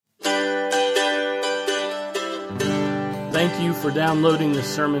Thank you for downloading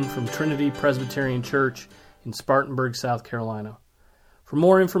this sermon from Trinity Presbyterian Church in Spartanburg, South Carolina. For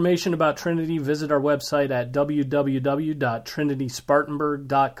more information about Trinity, visit our website at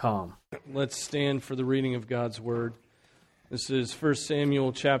www.trinityspartanburg.com. Let's stand for the reading of God's Word. This is 1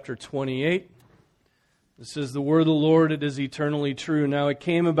 Samuel chapter 28. This is the word of the Lord, it is eternally true. Now it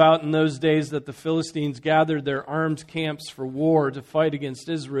came about in those days that the Philistines gathered their armed camps for war to fight against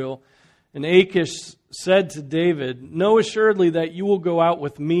Israel. And Achish said to David, "Know assuredly that you will go out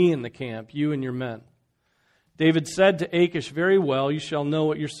with me in the camp, you and your men." David said to Achish, "Very well, you shall know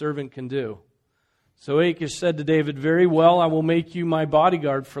what your servant can do." So Achish said to David, "Very well, I will make you my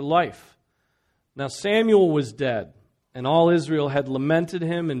bodyguard for life." Now Samuel was dead, and all Israel had lamented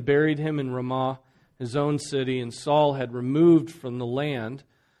him and buried him in Ramah, his own city, and Saul had removed from the land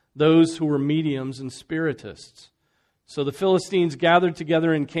those who were mediums and spiritists. So the Philistines gathered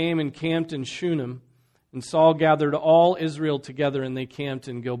together and came and camped in Shunem, and Saul gathered all Israel together, and they camped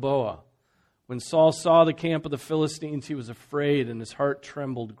in Gilboa. When Saul saw the camp of the Philistines, he was afraid, and his heart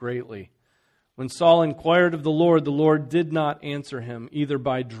trembled greatly. When Saul inquired of the Lord did not answer him, either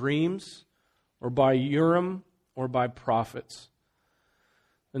by dreams, or by Urim, or by prophets.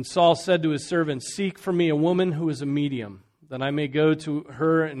 Then Saul said to his servants, "Seek for me a woman who is a medium, that I may go to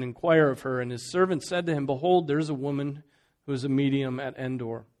her and inquire of her." And his servant said to him, "Behold, there is a woman who is a medium at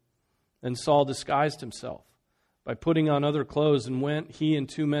Endor." Then Saul disguised himself by putting on other clothes, and went, he and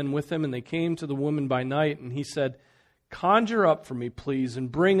 2 men with him, and they came to the woman by night, and he said, "Conjure up for me, please,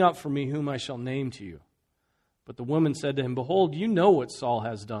 and bring up for me whom I shall name to you." But the woman said to him, "Behold, you know what Saul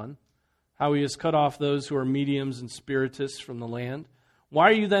has done, how he has cut off those who are mediums and spiritists from the land.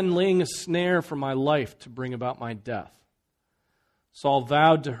 Why are you then laying a snare for my life to bring about my death?" Saul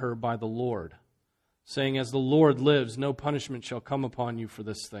vowed to her by the Lord, saying, "As the Lord lives, no punishment shall come upon you for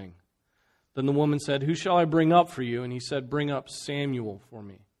this thing." Then the woman said, "Who shall I bring up for you?" And he said, "Bring up Samuel for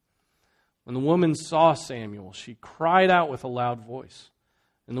me." When the woman saw Samuel, she cried out with a loud voice.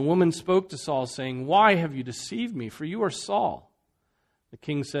 And the woman spoke to Saul, saying, "Why have you deceived me? For you are Saul." The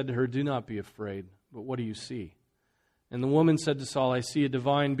king said to her, "Do not be afraid, but what do you see?" And the woman said to Saul, "I see a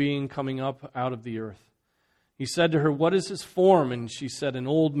divine being coming up out of the earth." He said to her, "What is his form?" And she said, "An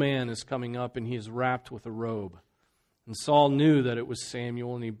old man is coming up, and he is wrapped with a robe." And Saul knew that it was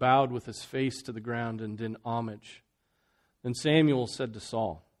Samuel, and he bowed with his face to the ground and did homage. Then Samuel said to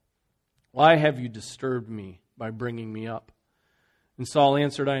Saul, "Why have you disturbed me by bringing me up?" And Saul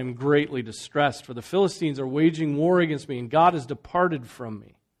answered, "I am greatly distressed, for the Philistines are waging war against me, and God has departed from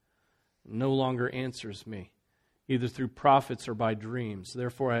me, and no longer answers me, either through prophets or by dreams.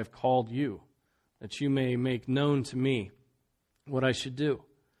 Therefore I have called you, that you may make known to me what I should do."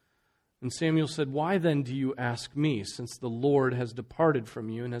 And Samuel said, "Why then do you ask me, since the Lord has departed from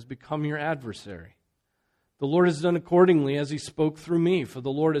you and has become your adversary? The Lord has done accordingly as he spoke through me, for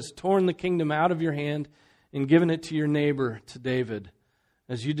the Lord has torn the kingdom out of your hand and given it to your neighbor, to David,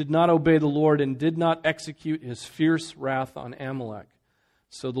 as you did not obey the Lord and did not execute his fierce wrath on Amalek.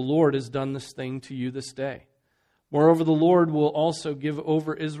 So the Lord has done this thing to you this day. Moreover, the Lord will also give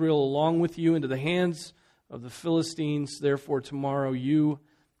over Israel along with you into the hands of the Philistines. Therefore, tomorrow you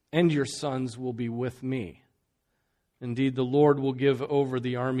and your sons will be with me. Indeed, the Lord will give over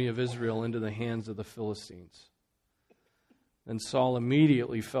the army of Israel into the hands of the Philistines." Then Saul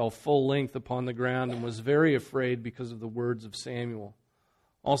immediately fell full length upon the ground and was very afraid because of the words of Samuel.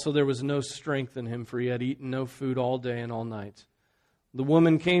 Also there was no strength in him, for he had eaten no food all day and all night. The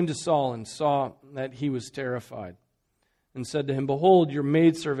woman came to Saul and saw that he was terrified, and said to him, "Behold, your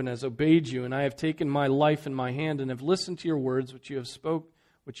maidservant has obeyed you, and I have taken my life in my hand, and have listened to your words which you spoke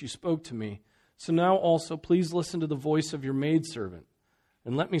to me. So now also please listen to the voice of your maidservant,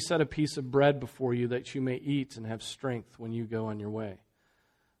 and let me set a piece of bread before you, that you may eat and have strength when you go on your way."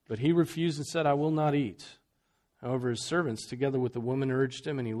 But he refused and said, "I will not eat." However, his servants, together with the woman, urged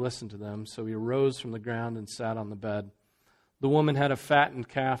him, and he listened to them. So he arose from the ground and sat on the bed. The woman had a fattened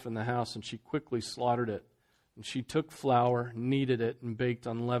calf in the house, and she quickly slaughtered it. And she took flour, kneaded it, and baked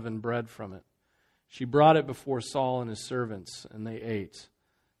unleavened bread from it. She brought it before Saul and his servants, and they ate.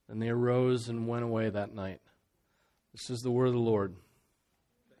 And they arose and went away that night. This is the word of the Lord.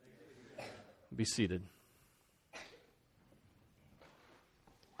 Be seated.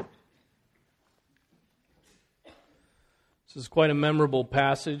 This is quite a memorable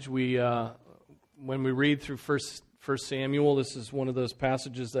passage. When we read through First Samuel, this is one of those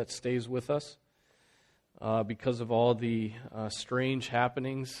passages that stays with us because of all the strange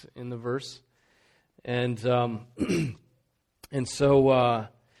happenings in the verse, and so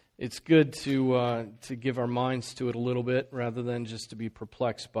it's good to give our minds to it a little bit rather than just to be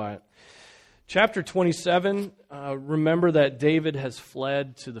perplexed by it. Chapter 27, remember that David has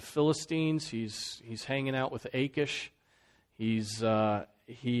fled to the Philistines. He's hanging out with Achish. He is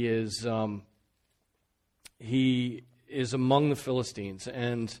among the Philistines,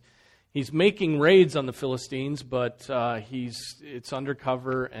 and he's making raids on the Philistines, but it's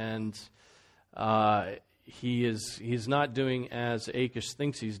undercover, and he's not doing as Achish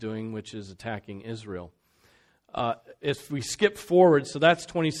thinks he's doing, which is attacking Israel. If we skip forward, so that's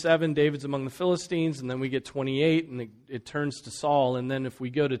 27, David's among the Philistines, and then we get 28, and it turns to Saul, and then if we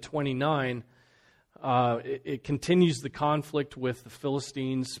go to 29, it continues the conflict with the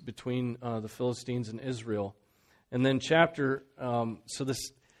Philistines, between the Philistines and Israel. And then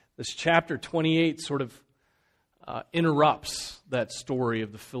this chapter 28 sort of interrupts that story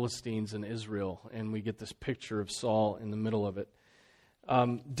of the Philistines and Israel, and we get this picture of Saul in the middle of it.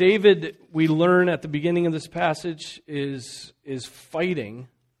 David, we learn at the beginning of this passage, is fighting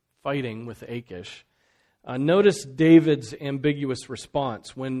with Achish. Notice David's ambiguous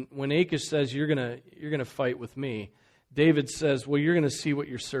response. When Achish says, you're gonna fight with me, David says, well, you're going to see what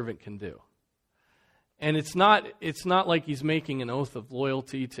your servant can do. And it's not like he's making an oath of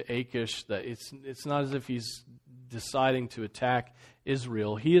loyalty to Achish. That it's not as if he's deciding to attack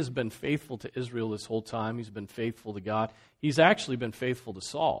Israel. He has been faithful to Israel this whole time. He's been faithful to God. He's actually been faithful to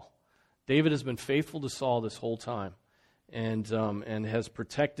Saul. David has been faithful to Saul this whole time, and has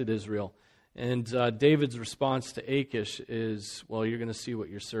protected Israel. And David's response to Achish is, "Well, you're going to see what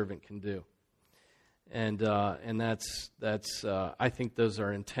your servant can do." And that's I think those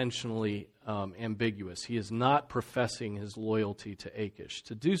are intentionally ambiguous. He is not professing his loyalty to Achish.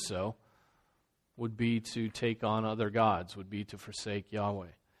 To do so would be to take on other gods, would be to forsake Yahweh.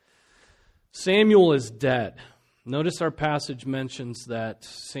 Samuel is dead. Notice our passage mentions that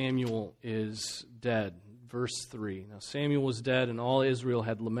Samuel is dead. Verse 3. Now Samuel was dead, and all Israel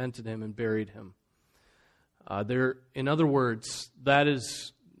had lamented him and buried him. In other words, that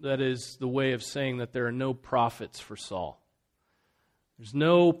is the way of saying that there are no prophets for Saul. There's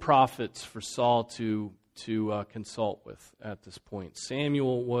no prophets for Saul to consult with at this point.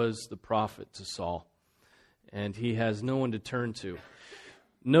 Samuel was the prophet to Saul, and he has no one to turn to.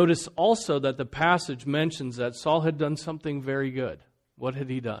 Notice also that the passage mentions that Saul had done something very good. What had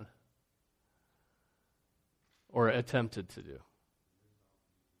he done? Or attempted to do?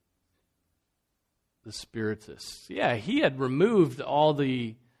 The Spiritists. Yeah, he had removed all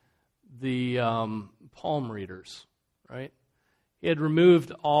the palm readers, right? He had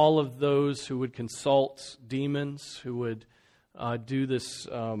removed all of those who would consult demons, who would do this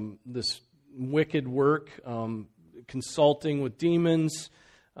wicked work, consulting with demons,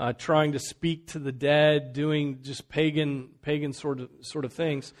 trying to speak to the dead, doing just pagan sort of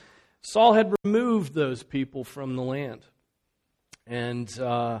things. Saul had removed those people from the land, and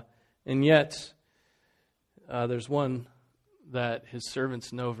yet there's one that his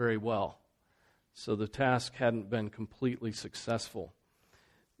servants know very well. So the task hadn't been completely successful.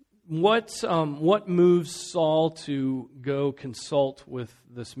 What moves Saul to go consult with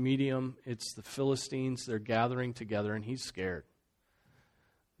this medium? It's the Philistines. They're gathering together, and he's scared.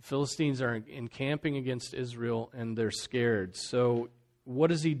 The Philistines are encamping against Israel, and they're scared. So what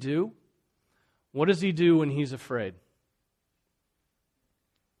does he do? What does he do when he's afraid?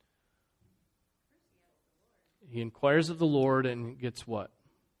 He inquires of the Lord and gets what?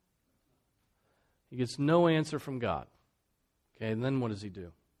 He gets no answer from God. Okay, and then what does he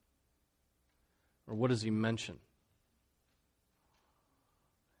do? Or what does he mention?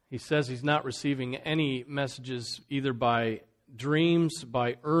 He says he's not receiving any messages either by dreams,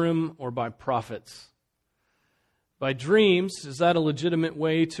 by Urim, or by prophets. By dreams, is that a legitimate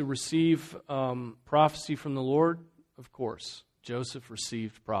way to receive prophecy from the Lord? Of course. Joseph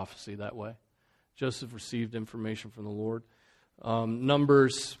received prophecy that way. Joseph received information from the Lord.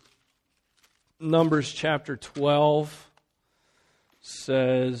 Numbers chapter 12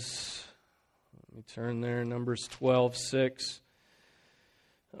 says, let me turn there, Numbers 12:6.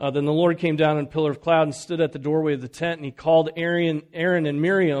 Then the Lord came down in a pillar of cloud and stood at the doorway of the tent, and he called Aaron and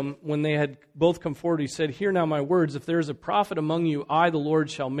Miriam. When they had both come forward, he said, "Hear now my words. If there is a prophet among you, I, the Lord,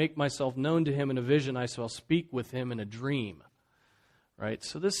 shall make myself known to him in a vision. I shall speak with him in a dream." Right?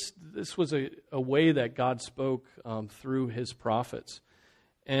 So this was a way that God spoke through his prophets.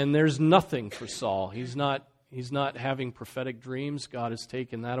 And there's nothing for Saul. He's not having prophetic dreams. God has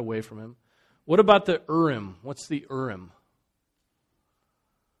taken that away from him. What about the Urim? What's the Urim?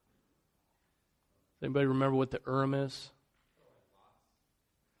 Anybody remember what the Urim is?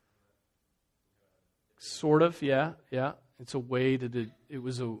 Sort of, yeah. It's a way it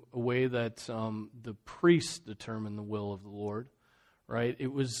was a way that the priests determine the will of the Lord, right?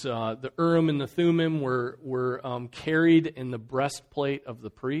 It was the Urim and the Thummim were carried in the breastplate of the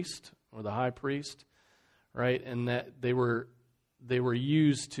priest or the high priest, right? And that they were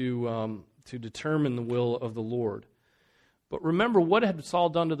used to determine the will of the Lord. But remember, what had Saul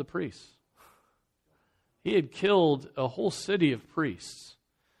done to the priests? He had killed a whole city of priests,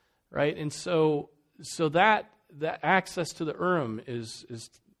 right? And so that access to the Urim is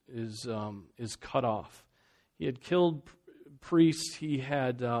cut off. He had killed priests. He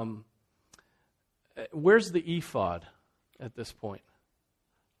had. Where's the ephod at this point?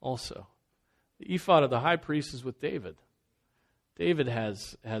 Also, the ephod of the high priest is with David. David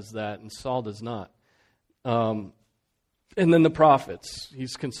has that, and Saul does not. And then the prophets.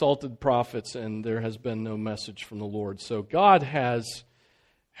 He's consulted prophets, and there has been no message from the Lord. So God has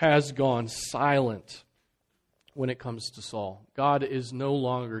gone silent when it comes to Saul. God is no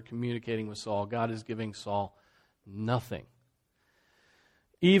longer communicating with Saul. God is giving Saul nothing.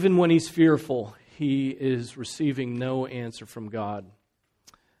 Even when he's fearful, he is receiving no answer from God.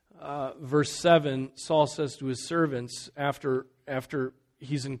 Verse 7, Saul says to his servants, after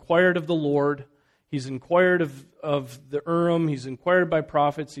he's inquired of the Lord, he's inquired of the Urim, he's inquired by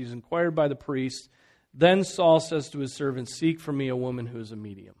prophets, he's inquired by the priests, then Saul says to his servants, seek for me a woman who is a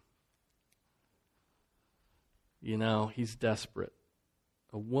medium. You know, he's desperate.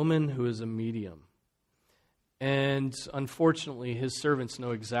 A woman who is a medium. And unfortunately, his servants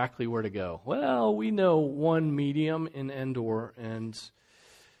know exactly where to go. Well, we know one medium in Endor, and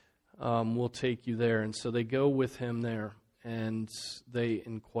we'll take you there. And so they go with him there, and they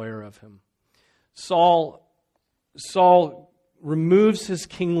inquire of him. Saul removes his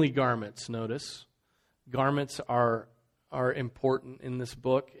kingly garments, notice. Garments are important in this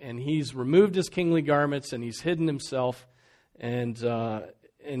book, and he's removed his kingly garments, and he's hidden himself and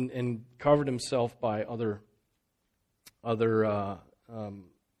covered himself by other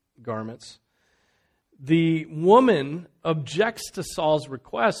garments. The woman objects to Saul's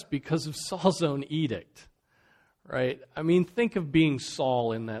request because of Saul's own edict, right? I mean, think of being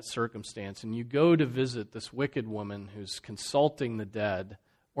Saul in that circumstance, and you go to visit this wicked woman who's consulting the dead,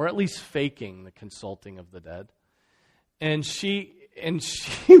 or at least faking the consulting of the dead. And she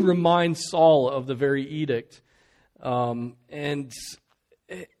reminds Saul of the very edict. And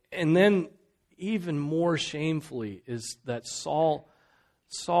then even more shamefully is that Saul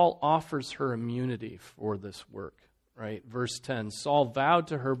offers her immunity for this work, right? Verse 10, Saul vowed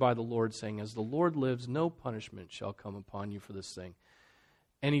to her by the Lord, saying, as the Lord lives, no punishment shall come upon you for this thing.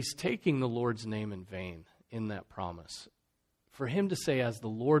 And he's taking the Lord's name in vain in that promise. For him to say, as the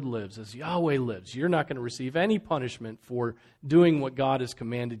Lord lives, as Yahweh lives, you're not going to receive any punishment for doing what God has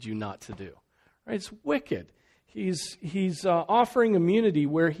commanded you not to do. Right? It's wicked. He's offering immunity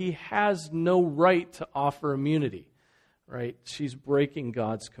where he has no right to offer immunity. Right? She's breaking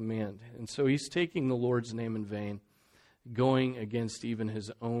God's command. And so he's taking the Lord's name in vain, going against even his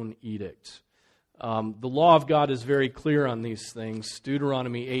own edict. The law of God is very clear on these things.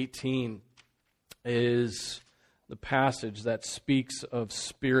 Deuteronomy 18 is the passage that speaks of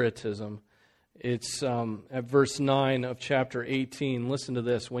spiritism. It's at verse 9 of chapter 18. Listen to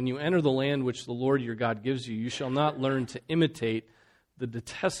this. When you enter the land which the Lord your God gives you, you shall not learn to imitate the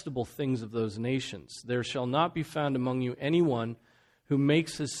detestable things of those nations. There shall not be found among you anyone who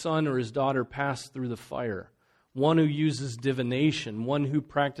makes his son or his daughter pass through the fire, one who uses divination, one who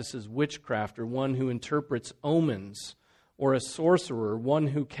practices witchcraft, or one who interprets omens, or a sorcerer, one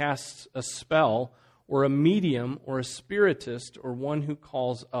who casts a spell, or a medium, or a spiritist, or one who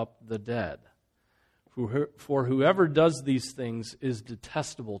calls up the dead. For whoever does these things is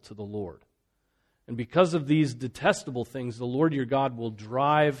detestable to the Lord. And because of these detestable things, the Lord your God will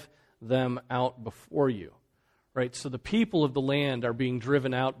drive them out before you. Right? So the people of the land are being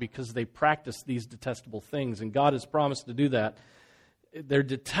driven out because they practice these detestable things, and God has promised to do that. They're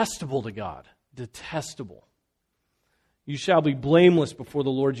detestable to God. Detestable. You shall be blameless before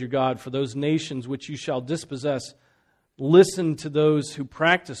the Lord your God, for those nations which you shall dispossess listen to those who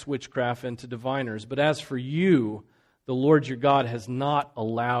practice witchcraft and to diviners. But as for you, the Lord your God has not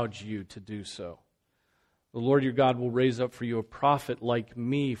allowed you to do so. The Lord your God will raise up for you a prophet like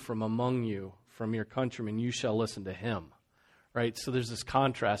me from among you, from your countrymen. You shall listen to him. Right? So there's this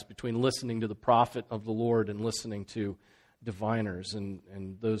contrast between listening to the prophet of the Lord and listening to diviners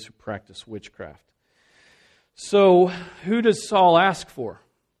and those who practice witchcraft. So, who does Saul ask for?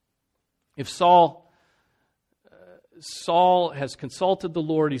 If Saul has consulted the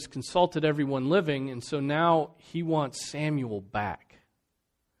Lord, he's consulted everyone living, and so now he wants Samuel back.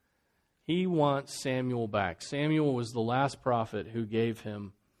 He wants Samuel back. Samuel was the last prophet who gave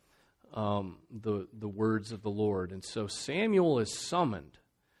him the words of the Lord. And so Samuel is summoned.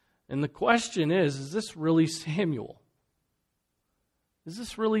 And the question is this really Samuel? Is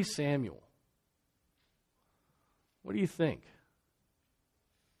this really Samuel? What do you think?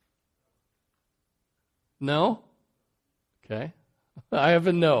 No? Okay. I have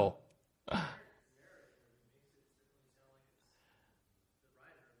a no.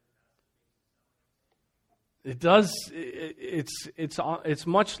 It does. It's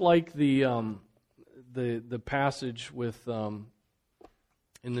much like the passage with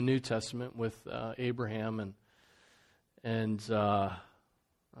in the New Testament with Abraham and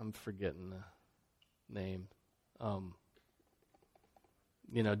I'm forgetting the name.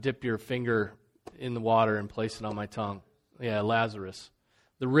 Dip your finger in the water and place it on my tongue. Yeah, Lazarus,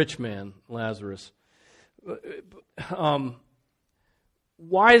 the rich man, Lazarus.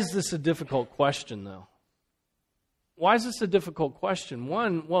 Why is this a difficult question, though? Why is this a difficult question?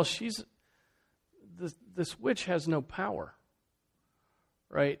 One, well, this witch has no power,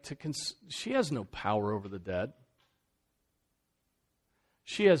 right? She has no power over the dead.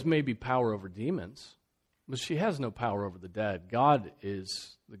 She has maybe power over demons, but she has no power over the dead. God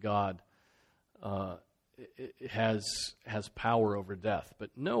is the God has power over death, but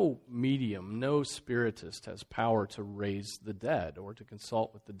no medium, no spiritist has power to raise the dead or to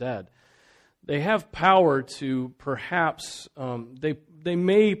consult with the dead. They have power to perhaps, they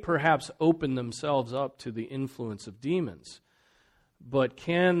may perhaps open themselves up to the influence of demons. But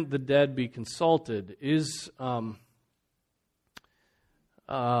can the dead be consulted?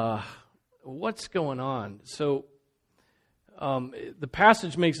 What's going on? So the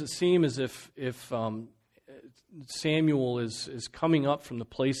passage makes it seem as if Samuel is coming up from the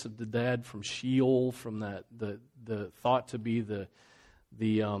place of the dead, from Sheol, from the thought to be the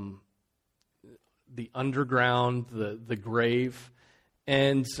underground, the grave,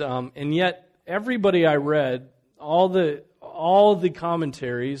 and yet everybody I read, all the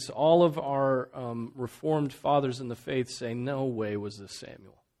commentaries, all of our Reformed fathers in the faith say no way was this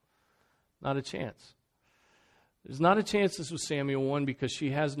Samuel. Not a chance. There's not a chance this was Samuel, one, because she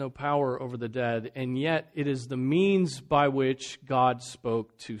has no power over the dead, and yet it is the means by which God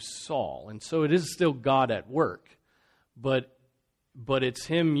spoke to Saul. And so it is still God at work, but it's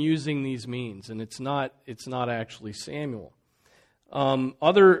him using these means, and it's not actually Samuel.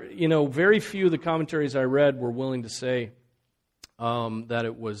 Very few of the commentaries I read were willing to say that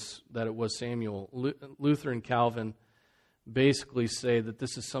it was Samuel. Luther and Calvin basically say that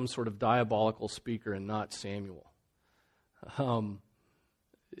this is some sort of diabolical speaker and not Samuel.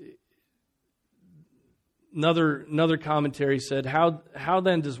 Another commentary said, how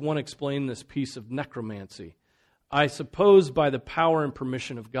then does one explain this piece of necromancy? I suppose by the power and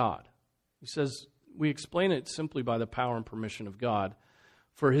permission of God. He says, we explain it simply by the power and permission of God.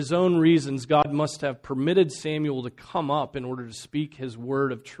 For his own reasons, God must have permitted Samuel to come up in order to speak his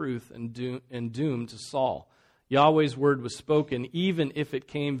word of truth and doom to Saul. Yahweh's word was spoken, even if it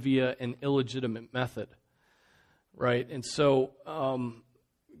came via an illegitimate method. Right? And so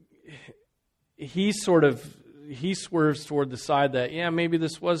he swerves toward the side that, maybe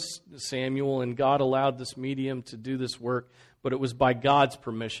this was Samuel and God allowed this medium to do this work, but it was by God's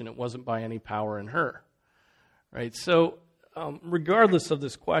permission. It wasn't by any power in her. Right? So regardless of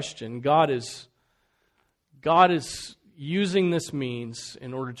this question, God is using this means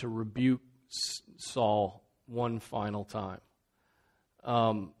in order to rebuke Saul one final time.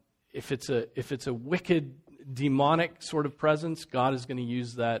 If it's a wicked, demonic sort of presence, God is going to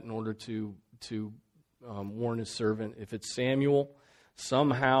use that in order to warn his servant. If it's Samuel,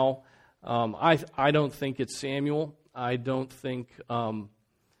 somehow, I don't think it's Samuel. I don't think.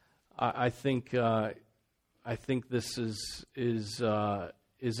 I think this is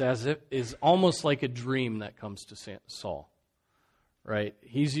almost like a dream that comes to Saul. Right?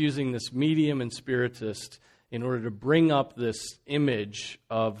 He's using this medium and spiritist in order to bring up this image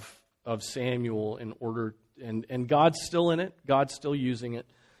of Samuel in order, and God's still in it. God's still using it.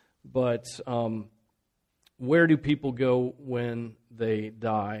 But where do people go when they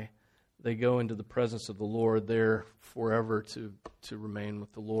die? They go into the presence of the Lord, there forever to remain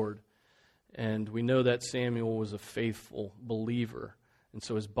with the Lord. And we know that Samuel was a faithful believer. And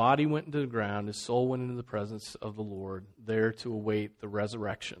so his body went into the ground, his soul went into the presence of the Lord, there to await the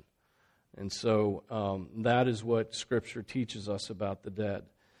resurrection. And so that is what Scripture teaches us about the dead.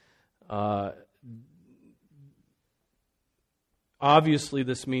 Obviously,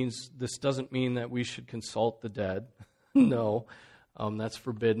 this doesn't mean that we should consult the dead. No, that's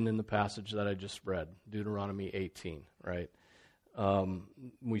forbidden in the passage that I just read, Deuteronomy 18. Right?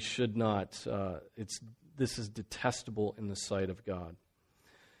 We should not. This is detestable in the sight of God.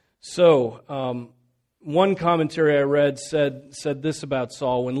 So, one commentary I read said this about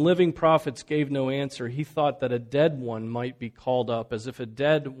Saul: when living prophets gave no answer, he thought that a dead one might be called up, as if a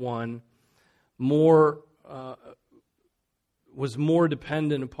dead one was more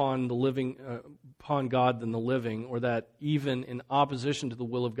dependent upon the living, upon God than the living, or that even in opposition to the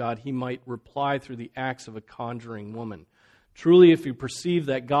will of God, he might reply through the acts of a conjuring woman. Truly, if he perceived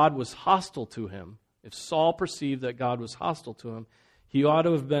that God was hostile to him, if Saul perceived that God was hostile to him, he ought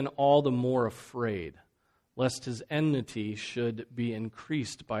to have been all the more afraid, lest his enmity should be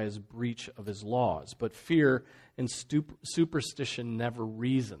increased by his breach of his laws. But fear and superstition never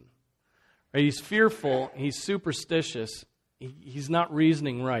reason. Right? He's fearful, he's superstitious, he's not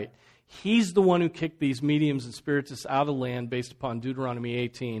reasoning right. He's the one who kicked these mediums and spiritists out of the land based upon Deuteronomy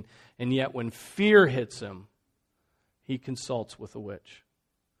 18, and yet when fear hits him, he consults with a witch.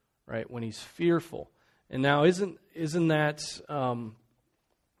 Right? When he's fearful. And now isn't that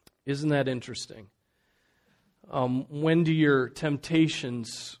interesting? When do your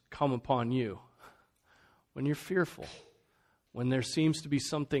temptations come upon you? When you're fearful. When there seems to be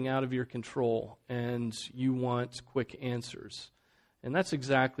something out of your control and you want quick answers. And that's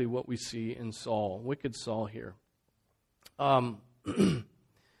exactly what we see in Saul, wicked Saul here. When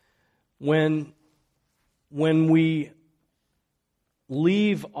we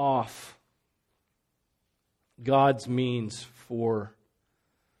leave off God's means for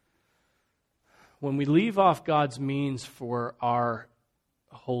our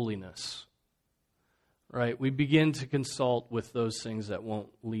holiness, right, we begin to consult with those things that won't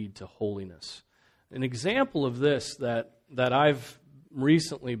lead to holiness. An example of this that I've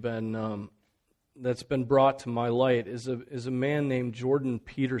recently been that's been brought to my light is a man named Jordan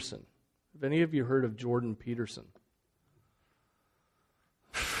Peterson. Have any of you heard of Jordan Peterson?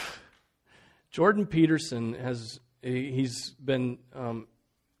 Jordan Peterson he's been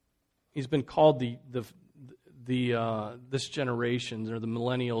called this generation, or the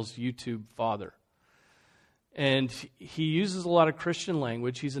millennials' YouTube father. And he uses a lot of Christian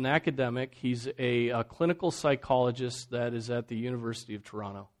language. He's an academic. He's a clinical psychologist that is at the University of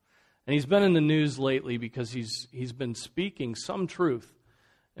Toronto. And he's been in the news lately because he's been speaking some truth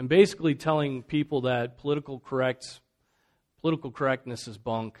and basically telling people that political correctness is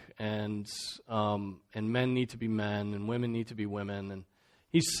bunk, and men need to be men and women need to be women. And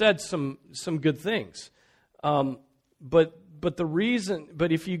he's said some good things. But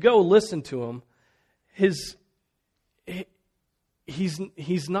if you go listen to him, he's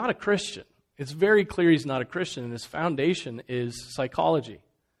not a Christian. It's very clear he's not a Christian, and his foundation is psychology.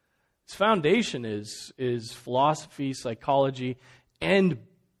 His foundation is philosophy, psychology, and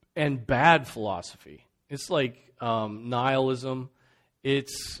bad philosophy. It's like nihilism.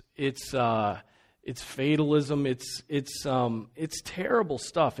 It's fatalism. It's terrible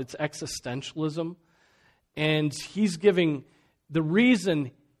stuff. It's existentialism, and he's giving the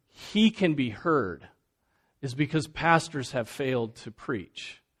reason he can be heard is because pastors have failed to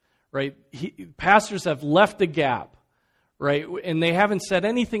preach, right? Pastors have left a gap, right? And they haven't said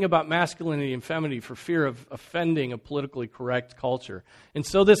anything about masculinity and femininity for fear of offending a politically correct culture. And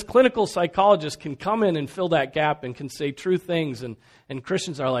so this clinical psychologist can come in and fill that gap and can say true things, and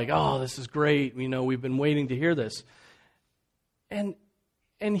Christians are like, oh, this is great. We've been waiting to hear this. And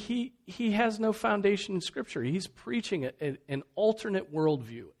he has no foundation in Scripture. He's preaching an alternate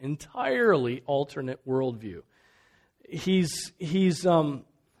worldview, entirely alternate worldview.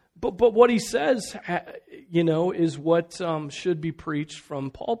 But what he says, is what should be preached from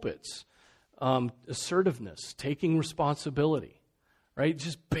pulpits. Assertiveness, taking responsibility, right?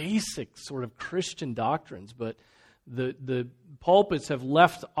 Just basic sort of Christian doctrines. But the pulpits have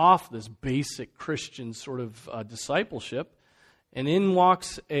left off this basic Christian sort of discipleship. And in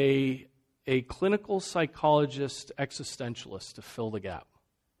walks a clinical psychologist, existentialist to fill the gap.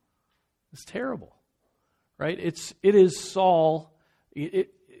 It's terrible, right? It is Saul.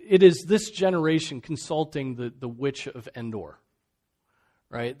 It is this generation consulting the witch of Endor,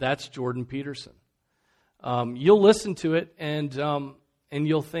 right? That's Jordan Peterson. You'll listen to it and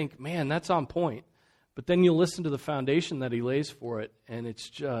you'll think, man, that's on point. But then you'll listen to the foundation that he lays for it, and it's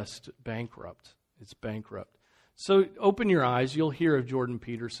just bankrupt. It's bankrupt. So open your eyes. You'll hear of Jordan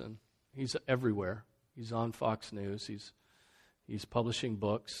Peterson. He's everywhere. He's on Fox News. He's publishing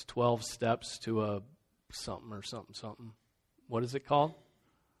books. 12 Steps to a something or something something. What is it called?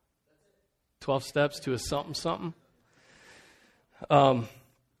 12 Steps to a something something.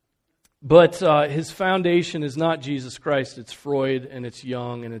 But his foundation is not Jesus Christ. It's Freud, and it's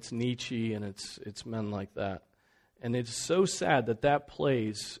Jung, and it's Nietzsche, and it's men like that. And it's so sad that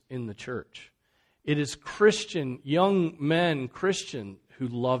plays in the church. It is Christian, young men, Christian, who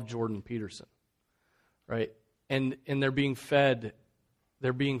love Jordan Peterson, right? And they're being fed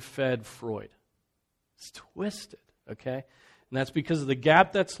Freud. It's twisted, okay? And that's because of the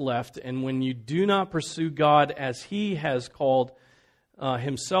gap that's left. And when you do not pursue God as He has called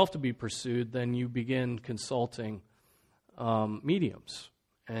Himself to be pursued, then you begin consulting mediums.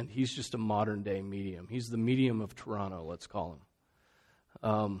 And he's just a modern day medium. He's the medium of Toronto, let's call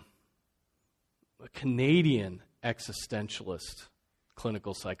him. A Canadian existentialist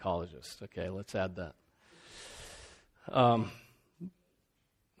clinical psychologist. Okay, let's add that.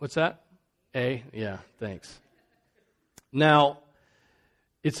 What's that? A? Yeah, thanks. Now,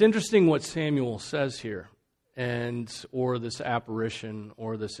 it's interesting what Samuel says here, or this apparition,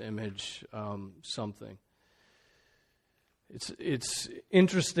 or this image, something. It's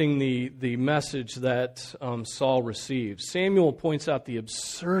interesting the message that Saul receives. Samuel points out the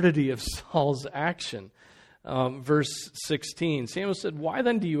absurdity of Saul's action. Verse 16, Samuel said, "Why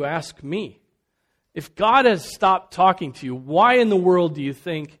then do you ask me? If God has stopped talking to you, why in the world do you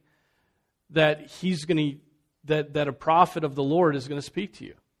think that that a prophet of the Lord is going to speak to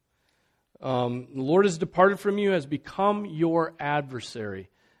you? The Lord has departed from you, has become your adversary."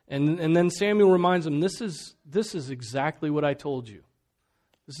 And then Samuel reminds him, this is exactly what I told you.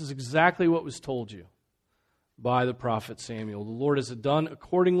 This is exactly what was told you by the prophet Samuel. The Lord has done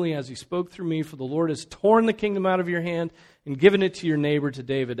accordingly as He spoke through me, for the Lord has torn the kingdom out of your hand and given it to your neighbor, to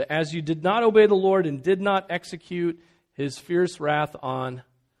David. As you did not obey the Lord and did not execute His fierce wrath on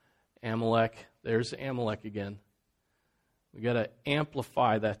Amalek. There's Amalek again. We've got to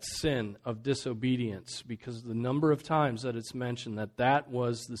amplify that sin of disobedience, because of the number of times that it's mentioned that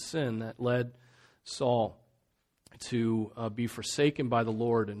was the sin that led Saul to be forsaken by the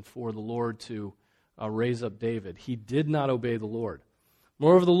Lord and for the Lord to raise up David. He did not obey the Lord.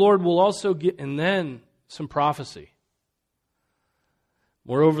 Moreover, the Lord will also and then some prophecy.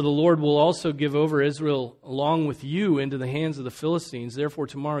 Moreover, the Lord will also give over Israel along with you into the hands of the Philistines. Therefore,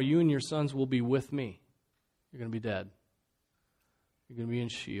 tomorrow you and your sons will be with me. You're going to be dead. You're going to be in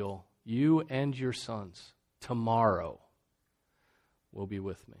Sheol. You and your sons tomorrow will be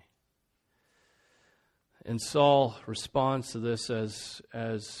with me. And Saul responds to this as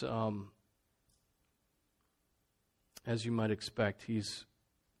you might expect. He's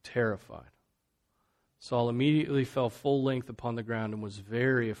terrified. Saul immediately fell full length upon the ground and was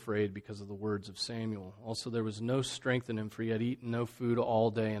very afraid because of the words of Samuel. Also, there was no strength in him, for he had eaten no food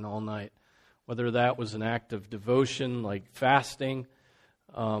all day and all night. Whether that was an act of devotion, like fasting,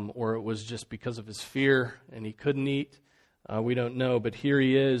 or it was just because of his fear and he couldn't eat, we don't know. But here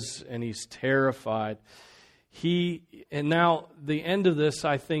he is, and he's terrified. And now the end of this,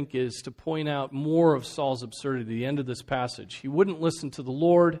 I think, is to point out more of Saul's absurdity. The end of this passage, he wouldn't listen to the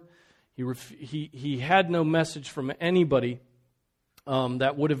Lord. He had no message from anybody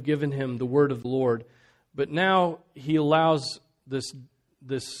that would have given him the word of the Lord. But now he allows this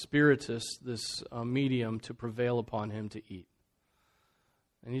spiritist, this medium, to prevail upon him to eat.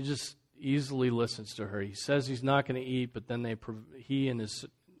 And he just easily listens to her. He says he's not going to eat, but then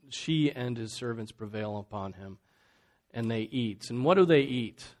she and his servants prevail upon him, and they eat. And what do they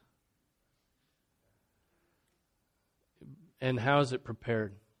eat? And how is it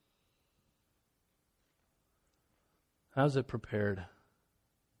prepared? How's it prepared?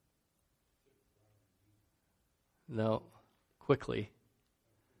 No, quickly.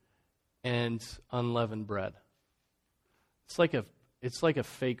 And unleavened bread. It's like a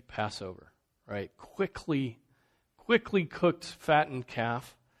fake Passover, right? Quickly cooked fattened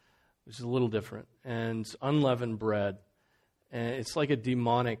calf, which is a little different, and unleavened bread. And it's like a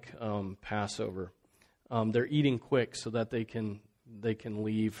demonic Passover. They're eating quick so that they can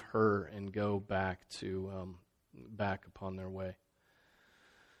leave her and go back upon their way.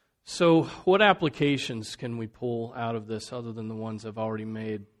 So, what applications can we pull out of this other than the ones I've already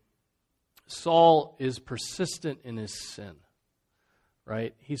made? Saul is persistent in his sin,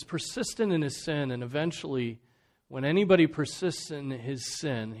 right? He's persistent in his sin, and eventually, when anybody persists in his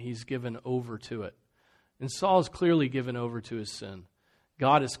sin, he's given over to it. And Saul is clearly given over to his sin.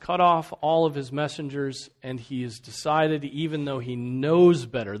 God has cut off all of his messengers, and he has decided, even though he knows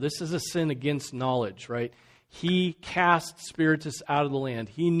better, this is a sin against knowledge, right? He cast spiritists out of the land.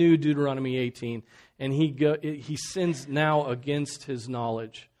 He knew Deuteronomy 18, and he sins now against his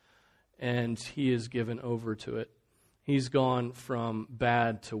knowledge, and he is given over to it. He's gone from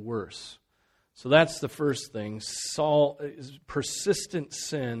bad to worse. So that's the first thing. Saul's persistent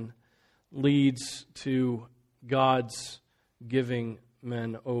sin leads to God's giving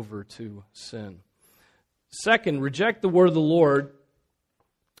men over to sin. Second, reject the word of the Lord,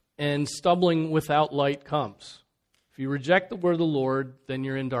 and stumbling without light comes. If you reject the word of the Lord, then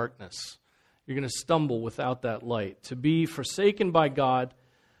you're in darkness. You're going to stumble without that light. To be forsaken by God,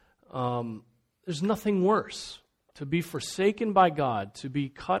 there's nothing worse. To be forsaken by God, to be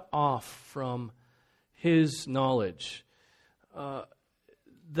cut off from His knowledge,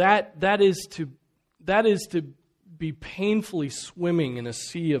 that is to be painfully swimming in a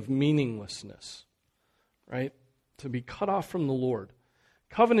sea of meaninglessness, right? To be cut off from the Lord.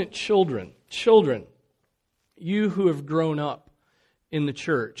 Covenant children, you who have grown up in the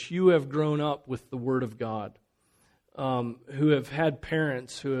church, you have grown up with the Word of God, who have had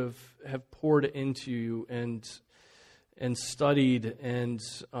parents who have poured into you and studied, and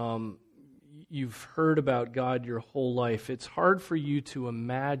you've heard about God your whole life. It's hard for you to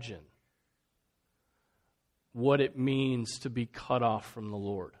imagine what it means to be cut off from the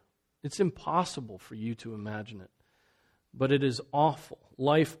Lord. It's impossible for you to imagine it, but it is awful.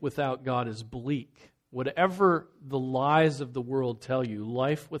 Life without God is bleak. Whatever the lies of the world tell you,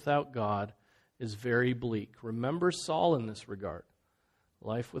 life without God is very bleak. Remember Saul in this regard.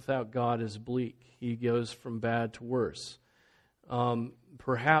 Life without God is bleak. He goes from bad to worse.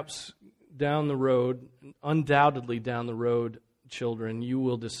 Perhaps down the road, undoubtedly down the road, children, you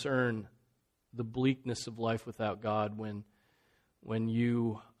will discern the bleakness of life without God when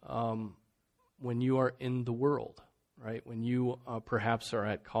you are in the world, right? When you perhaps are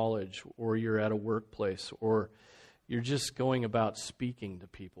at college, or you're at a workplace, or you're just going about speaking to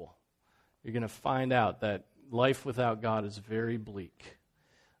people. You're going to find out that life without God is very bleak.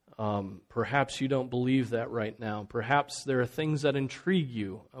 Perhaps you don't believe that right now. Perhaps there are things that intrigue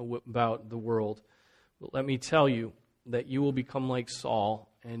you about the world. But let me tell you that you will become like Saul,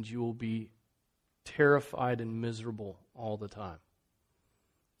 and you will be terrified and miserable all the time.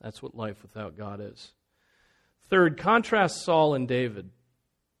 That's what life without God is. Third, contrast Saul and David.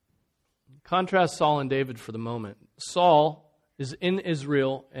 Contrast Saul and David for the moment. Saul is in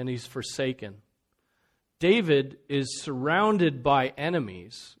Israel and he's forsaken. David is surrounded by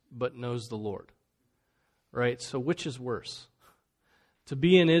enemies but knows the Lord. Right? So which is worse? To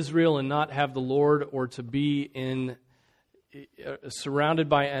be in Israel and not have the Lord, or to be surrounded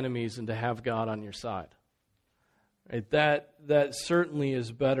by enemies and to have God on your side? Right? That certainly is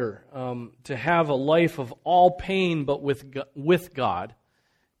better. To have a life of all pain but with God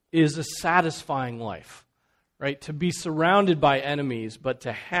is a satisfying life. Right? To be surrounded by enemies but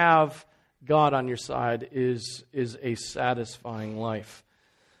to have God on your side is a satisfying life.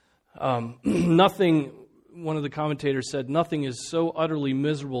 One of the commentators said, nothing is so utterly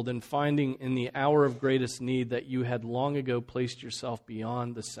miserable than finding in the hour of greatest need that you had long ago placed yourself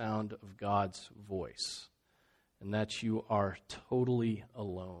beyond the sound of God's voice, and that you are totally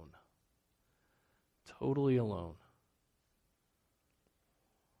alone. Totally alone.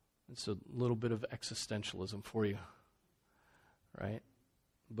 It's a little bit of existentialism for you, right?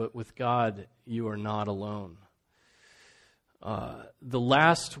 But with God, you are not alone. The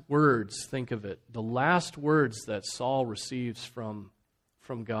last words, think of it, the last words that Saul receives from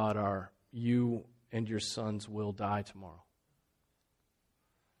God are, you and your sons will die tomorrow.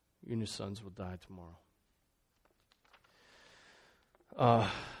 You and your sons will die tomorrow.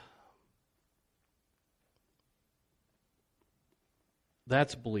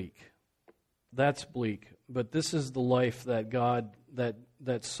 That's bleak. That's bleak. But this is the life that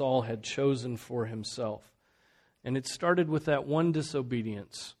that Saul had chosen for himself. And it started with that one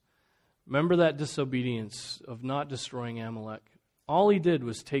disobedience. Remember that disobedience of not destroying Amalek? All he did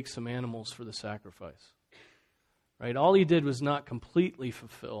was take some animals for the sacrifice. Right? All he did was not completely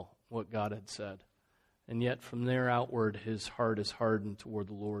fulfill what God had said. And yet from there outward, his heart is hardened toward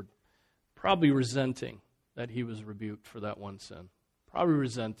the Lord. Probably resenting that he was rebuked for that one sin. Probably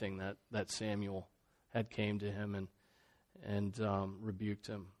resenting that Samuel had came to him and rebuked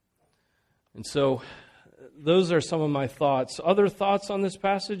him. And so those are some of my thoughts. Other thoughts on this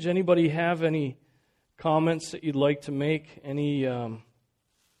passage? Anybody have any comments that you'd like to make? Any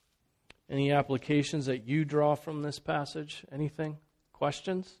applications that you draw from this passage? Anything?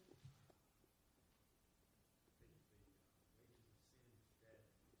 Questions?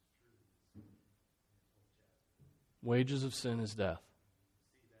 Wages of sin is death.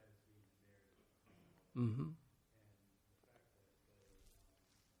 Mm-hmm.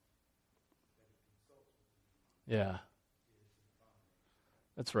 Yeah.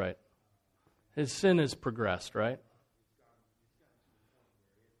 That's right. His sin has progressed, right?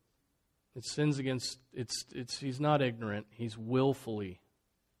 It sins against, he's not ignorant. He's willfully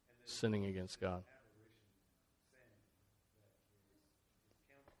sinning against God.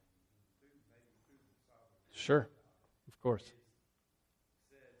 Sure. Of course.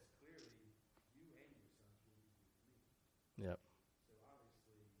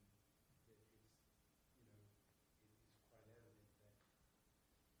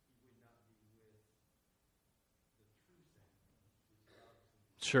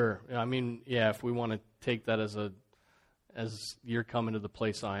 Sure. I mean, yeah, if we want to take that as you're coming to the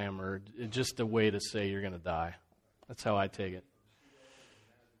place I am, or just a way to say you're going to die. That's how I take it.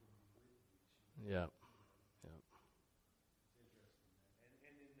 Yeah.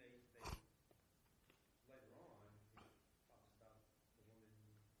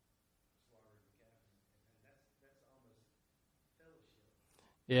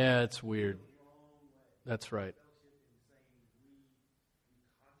 Yeah, it's weird. That's right.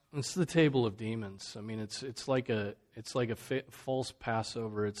 It's the table of demons. I mean, it's like a false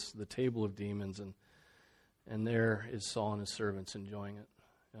Passover. It's the table of demons, and there is Saul and his servants enjoying it.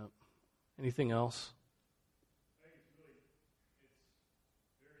 Yep. Anything else?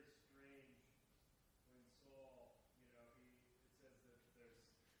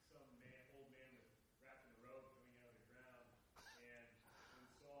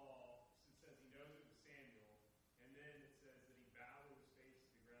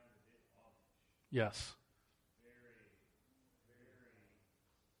 Yes.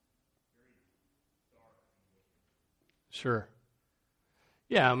 Sure.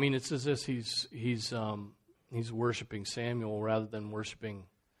 Yeah, I mean, it's as if he's worshiping Samuel rather than worshiping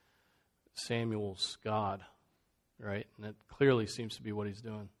Samuel's God, right? And that clearly seems to be what he's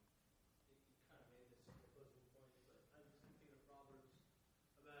doing.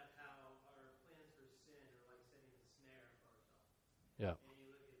 Yeah.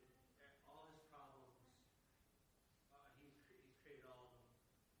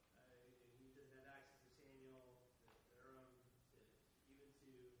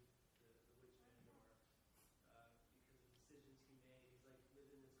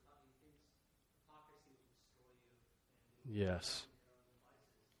 Yes.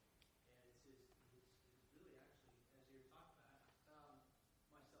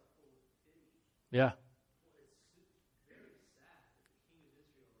 Yeah.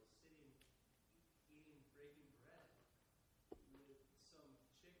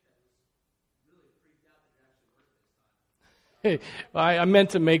 Hey, I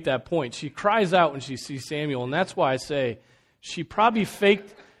meant to make that point. She cries out when she sees Samuel, and that's why I say she probably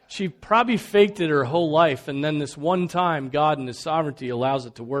faked it her whole life, and then this one time, God in His sovereignty allows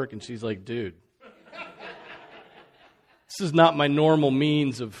it to work, and she's like, dude, this is not my normal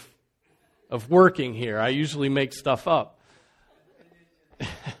means of working here. I usually make stuff up.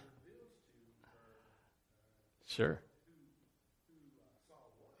 Sure.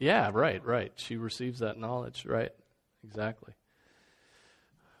 Yeah, right. She receives that knowledge, right. Exactly.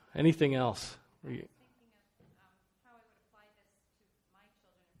 Anything else?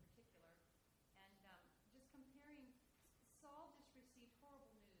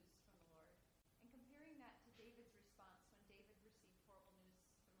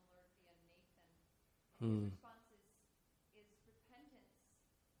 His response is repentance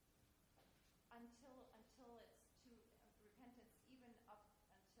until it's to repentance even up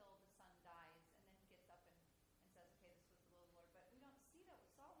until the son dies, and then he gets up and says, "Okay, this was the will of the Lord." But we don't see that with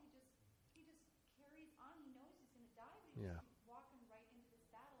Saul. He just carries on. He knows he's going to die, but he's just walking right into this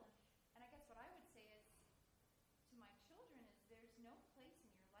battle. And I guess what I would say is to my children is there's no place in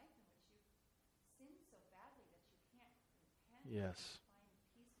your life in which you've sinned so badly that you can't repent. Yes.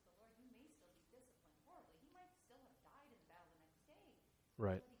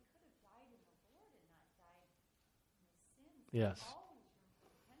 Right. But he could have died in the Lord and not died in his sins. Yes. Always room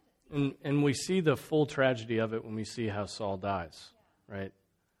for repentance. And we see the full tragedy of it when we see how Saul dies, right?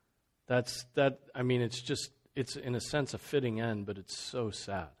 I mean, it's in a sense a fitting end, but it's so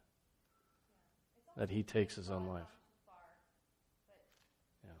sad that he takes his own life.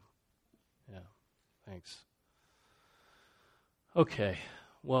 Yeah. Thanks. Okay.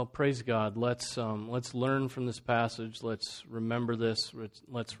 Well, praise God. Let's learn from this passage. Let's remember this.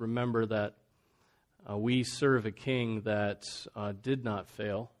 Let's remember that we serve a king that did not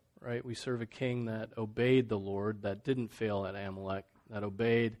fail, right? We serve a king that obeyed the Lord, that didn't fail at Amalek, that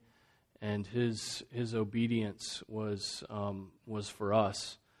obeyed, and his obedience was for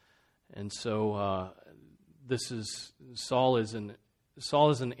us. And so Saul is an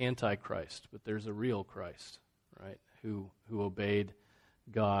antichrist, but there's a real Christ, right? Who obeyed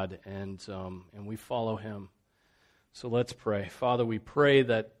God, and we follow Him. So let's pray. Father, we pray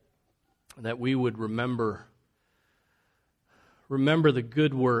that we would remember the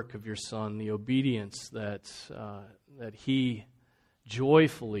good work of your Son, the obedience that He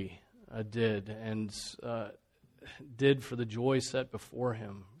joyfully did, and did for the joy set before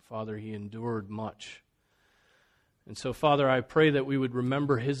Him. Father, He endured much. And so, Father, I pray that we would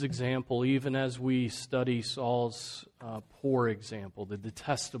remember His example even as we study Saul's poor example, the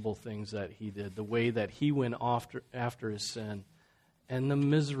detestable things that he did, the way that he went after his sin, and the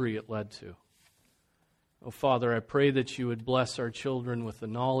misery it led to. Oh, Father, I pray that you would bless our children with the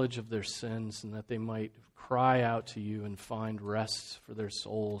knowledge of their sins and that they might cry out to you and find rest for their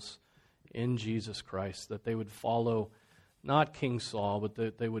souls in Jesus Christ, that they would follow not King Saul, but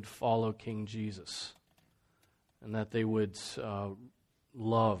that they would follow King Jesus, and that they would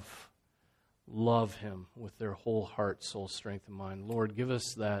love him with their whole heart, soul, strength, and mind. Lord, give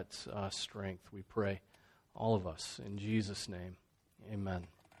us that strength, we pray, all of us. In Jesus' name, amen.